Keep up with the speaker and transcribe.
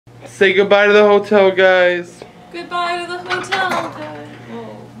Say goodbye to the hotel, guys. Goodbye to the hotel, guys.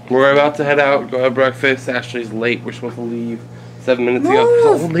 Whoa. We're about to head out, go have breakfast. Ashley's late. We're supposed to leave 7 minutes ago. There's an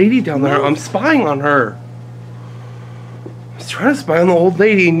old lady down there. I'm spying on her. I was trying to spy on the old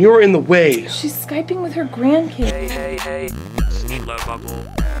lady, and you're in the way. She's Skyping with her grandkids. Hey, hey, hey. Love bubble.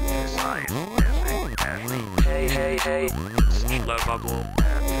 Hey, hey, hey. Love bubble.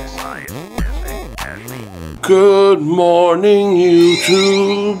 Good morning,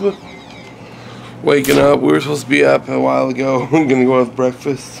 YouTube. Waking up. We were supposed to be up a while ago. We're gonna go have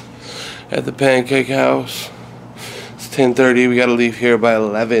breakfast at the Pancake House. It's 10:30. We gotta leave here by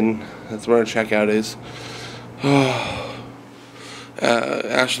 11. That's where our checkout is.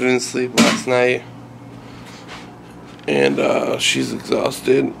 Ashley didn't sleep last night, and she's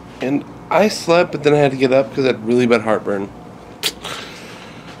exhausted. And I slept, but then I had to get up because I had really bad heartburn.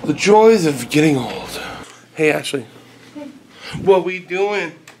 The joys of getting old. Hey, Ashley. Hey. What we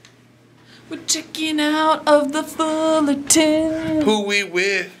doing? We're checking out of the Fullerton. Who we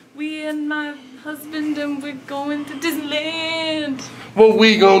with? We and my husband, and we're going to Disneyland. What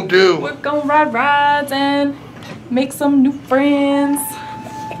we gonna do? We're gonna ride rides and make some new friends.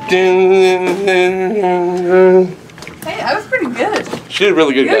 Hey, that was pretty good. She did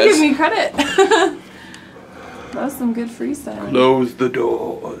really good, you gotta guys. give me credit. That was some good freestyling. Close the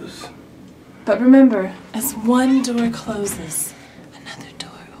doors. But remember, as one door closes, another door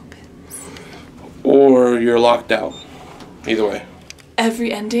opens. Or you're locked out. Either way.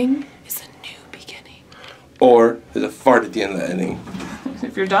 Every ending is a new beginning. Or there's a fart at the end of the ending.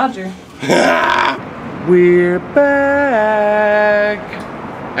 If you're Dodger. We're back.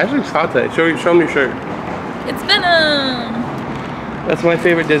 Ashley's hot today. Show me your shirt. It's Venom. That's my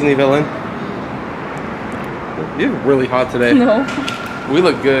favorite Disney villain. You're really hot today. No. We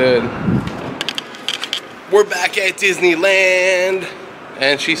look good. We're back at Disneyland.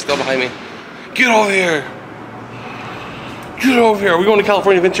 And she's still behind me. Get over here. Get over here. Are we going to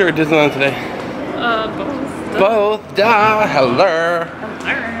California Adventure or Disneyland today? Both. Both. Da. Hello.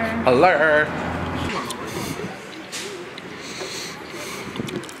 Hello.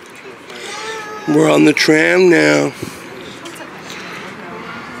 We're on the tram now.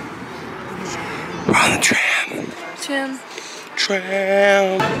 We're on the tram.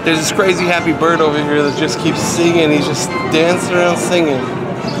 Tram. There's this crazy happy bird over here that just keeps singing. He's just dancing around singing.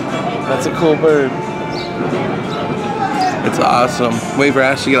 That's a cool bird. It's awesome. Wait for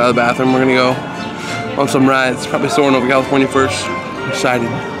Ash to get out of the bathroom. We're gonna go on some rides. Probably soaring over California first. I'm excited.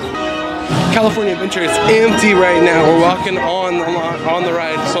 California Adventure is empty right now. We're walking on the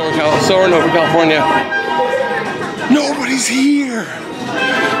ride, soaring over California. Nobody's here.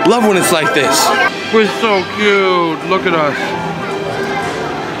 Love when it's like this. We're so cute. Look at us.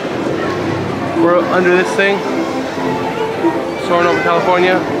 We're under this thing, soaring over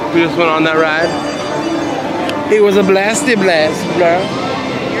California. We just went on that ride. It was a blasty blast, bro.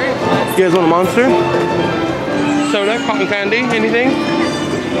 You guys want a Monster? Soda, cotton candy, anything?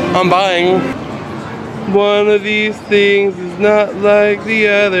 I'm buying. One of these things is not like the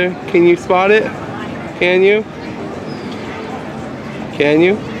other. Can you spot it? Can you? Can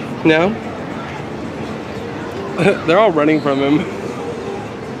you? No? They're all running from him.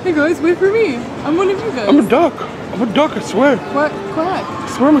 Hey guys, wait for me. I'm one of you guys. I'm a duck. I'm a duck, I swear. What? Quack. I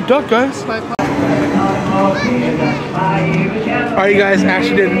swear I'm a duck, guys. Quack, quack. Alright, you guys,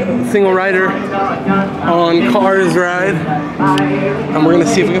 Ashley did single rider on Cars ride. And we're gonna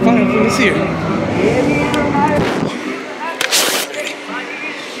see if we can find her. Let's see her.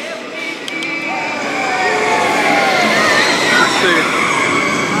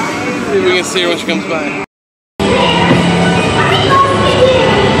 See if we can see her when she comes by.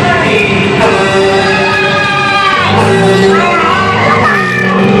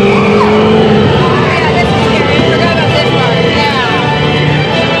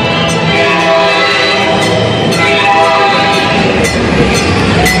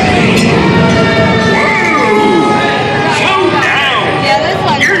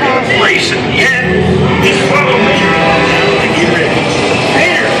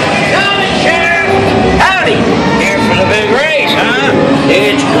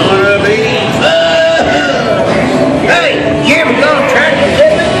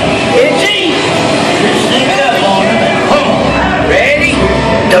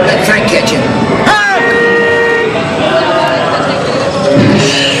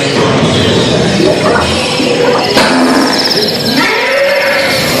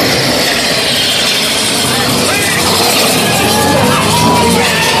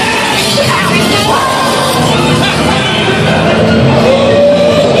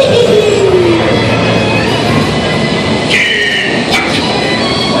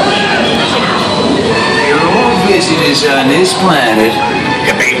 places on this planet.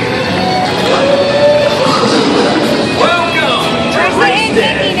 Welcome to Race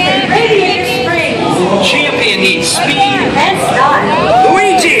Day. Champion needs speed.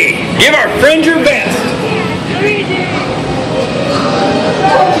 Luigi, give our friend your best.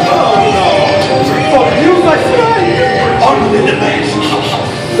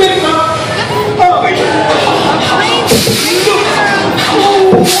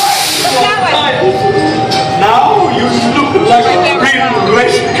 Now you look like a real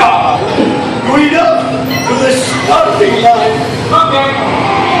race car. Going up to the starting line.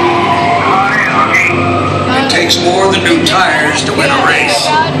 It takes more than new tires to win a race.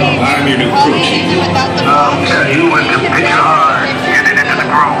 I'm your new crew chief. I'll tell you when to pitch hard, get it into the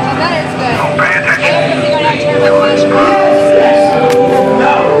groove. So pay attention to this groove.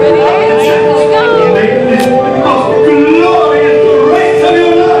 Now, make this the most glorious race of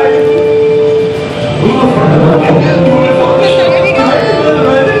your life.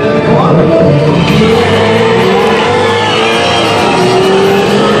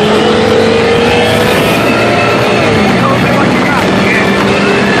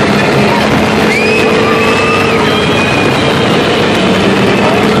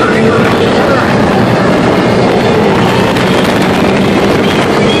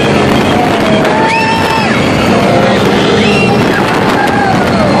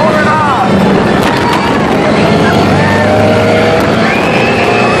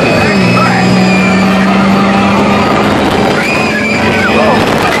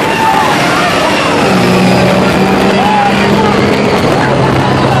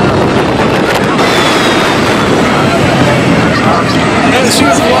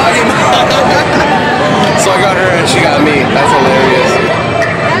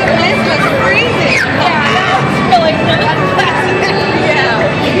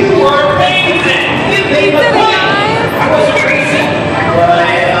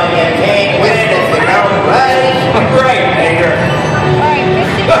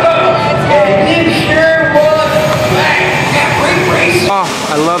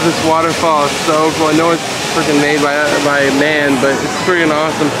 Waterfall is so cool. I know it's freaking made by man, but it's freaking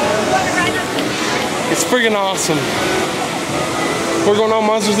awesome. It's freaking awesome. We're going on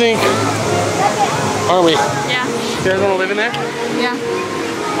Monsters Inc. Aren't we? Yeah. You guys want to live in there? Yeah.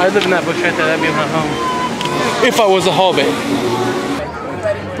 I'd live in that bush right there. That'd be my home. If I was a hobbit.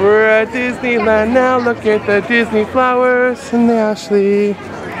 We're at Disneyland now. Look at the Disney flowers and the Ashley.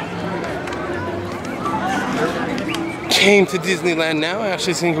 Came to Disneyland now.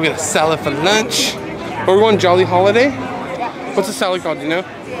 Ashley's gonna go get a salad for lunch. We're going Jolly Holiday. What's the salad called? Do you know?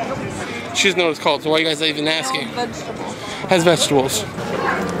 She doesn't know what it's called. So why are you guys even asking? Vegetables. Has vegetables.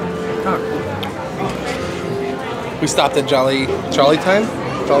 We stopped at Jolly Time?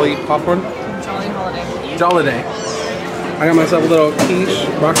 Jolly Popcorn? Jolly Holiday. Jolly Day. I got myself a little quiche,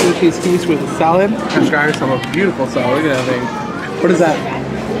 broccoli and cheese quiche with a salad. Ash got herself a beautiful salad. Look at that thing. What is that?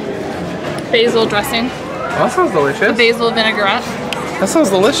 Basil dressing. Oh, that sounds delicious. A basil vinaigrette. That sounds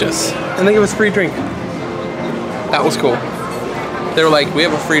delicious. And they give us free drink. That was cool. They were like, we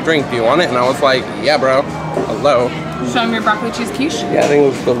have a free drink. Do you want it? And I was like, yeah, bro. Hello. Show them your broccoli cheese quiche. Yeah, I think it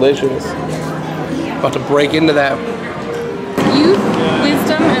looks delicious. About to break into that. Youth,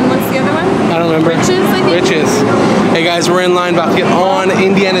 wisdom, and what's the other one? I don't remember. Riches, I think. Riches. Hey guys, we're in line about to get on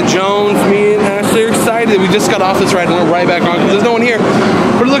Indiana Jones. Me and Ashley are excited. We just got off this ride and we're right back on because there's no one here.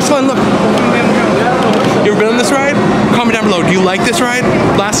 But it looks fun. Look. You ever been on this ride? Comment down below. Do you like this ride?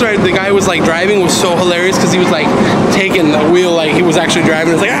 Last ride, the guy who was like driving was so hilarious because he was like taking the wheel like he was actually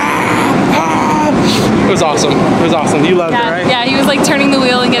driving. It was like It was awesome. It was awesome. You loved it, right? Yeah, he was like turning the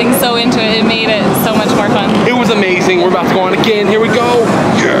wheel and getting so into it. It made it so much more fun. It was amazing. We're about to go on again. Here we go.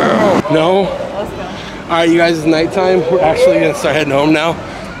 Yeah. No? Let's go. All right, you guys, it's nighttime. We're actually gonna start heading home now.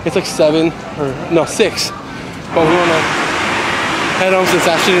 It's like 6. But we wanna head home since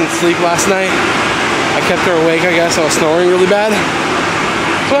Ashley didn't sleep last night. I kept her awake, I guess. I was snoring really bad.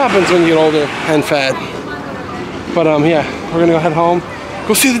 That's what happens when you get older and fat. But yeah, we're gonna go head home.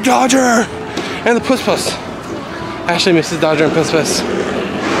 Go see the Dodger and the Puss Puss. Ashley misses Dodger and Puss Puss.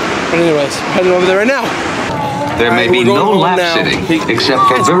 But anyways, we're heading over there right now. There may be no lap sitting, except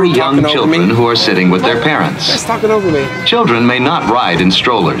for very young children who are sitting with their parents. He's talking over me. Children may not ride in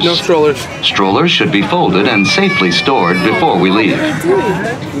strollers. No strollers. Strollers should be folded and safely stored before we leave.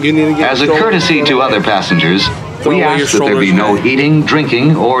 You need to get As a courtesy to other passengers, we ask that there be no eating,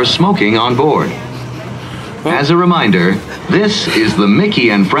 drinking, or smoking on board. As a reminder, this is the Mickey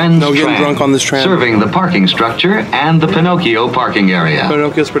and Friends No getting tram, drunk on this tram. serving the parking structure and the Pinocchio parking area.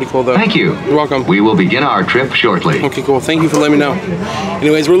 Pinocchio's pretty cool though. Thank you. You're welcome. We will begin our trip shortly. Okay, cool. Thank you for letting me know.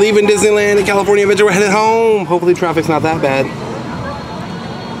 Anyways, we're leaving Disneyland and California Adventure. We're headed home. Hopefully traffic's not that bad.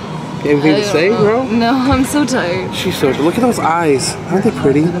 Anything to say, bro? No, I'm so tired. She's so... Look at those eyes. Aren't they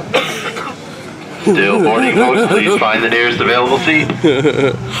pretty? Still boarding, folks. Please find the nearest available seat.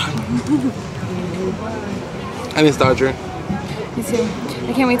 I miss Dodger. Me too.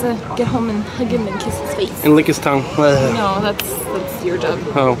 I can't wait to get home and hug him and kiss his face. And lick his tongue. No, that's your job.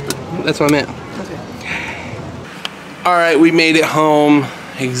 Oh, that's what I meant. Okay. Alright, we made it home.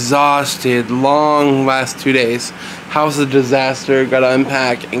 Exhausted. Long last 2 days. House is a disaster. Gotta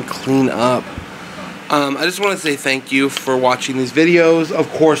unpack and clean up. I just want to say thank you for watching these videos. Of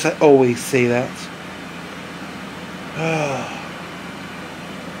course, I always say that.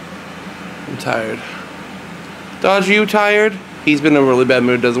 I'm tired. Dodge, are you tired? He's been in a really bad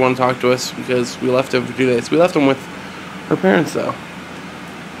mood. Doesn't want to talk to us because we left him for 2 days. We left him with her parents, though.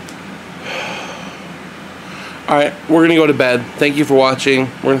 Alright, we're going to go to bed. Thank you for watching.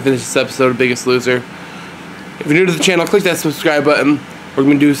 We're going to finish this episode of Biggest Loser. If you're new to the channel, click that subscribe button. We're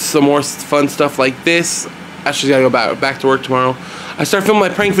going to do some more fun stuff like this. Actually, got to go back to work tomorrow. I start filming my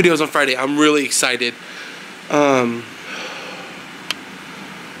prank videos on Friday. I'm really excited.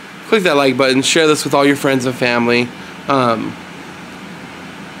 Click that like button. Share this with all your friends and family.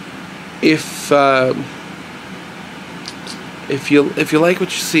 If you like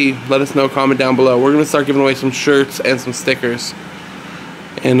what you see, let us know. Comment down below. We're gonna start giving away some shirts and some stickers,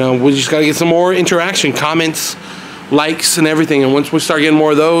 and we just gotta get some more interaction, comments, likes, and everything. And once we start getting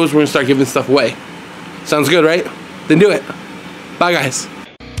more of those, we're gonna start giving stuff away. Sounds good, right? Then do it. Bye, guys.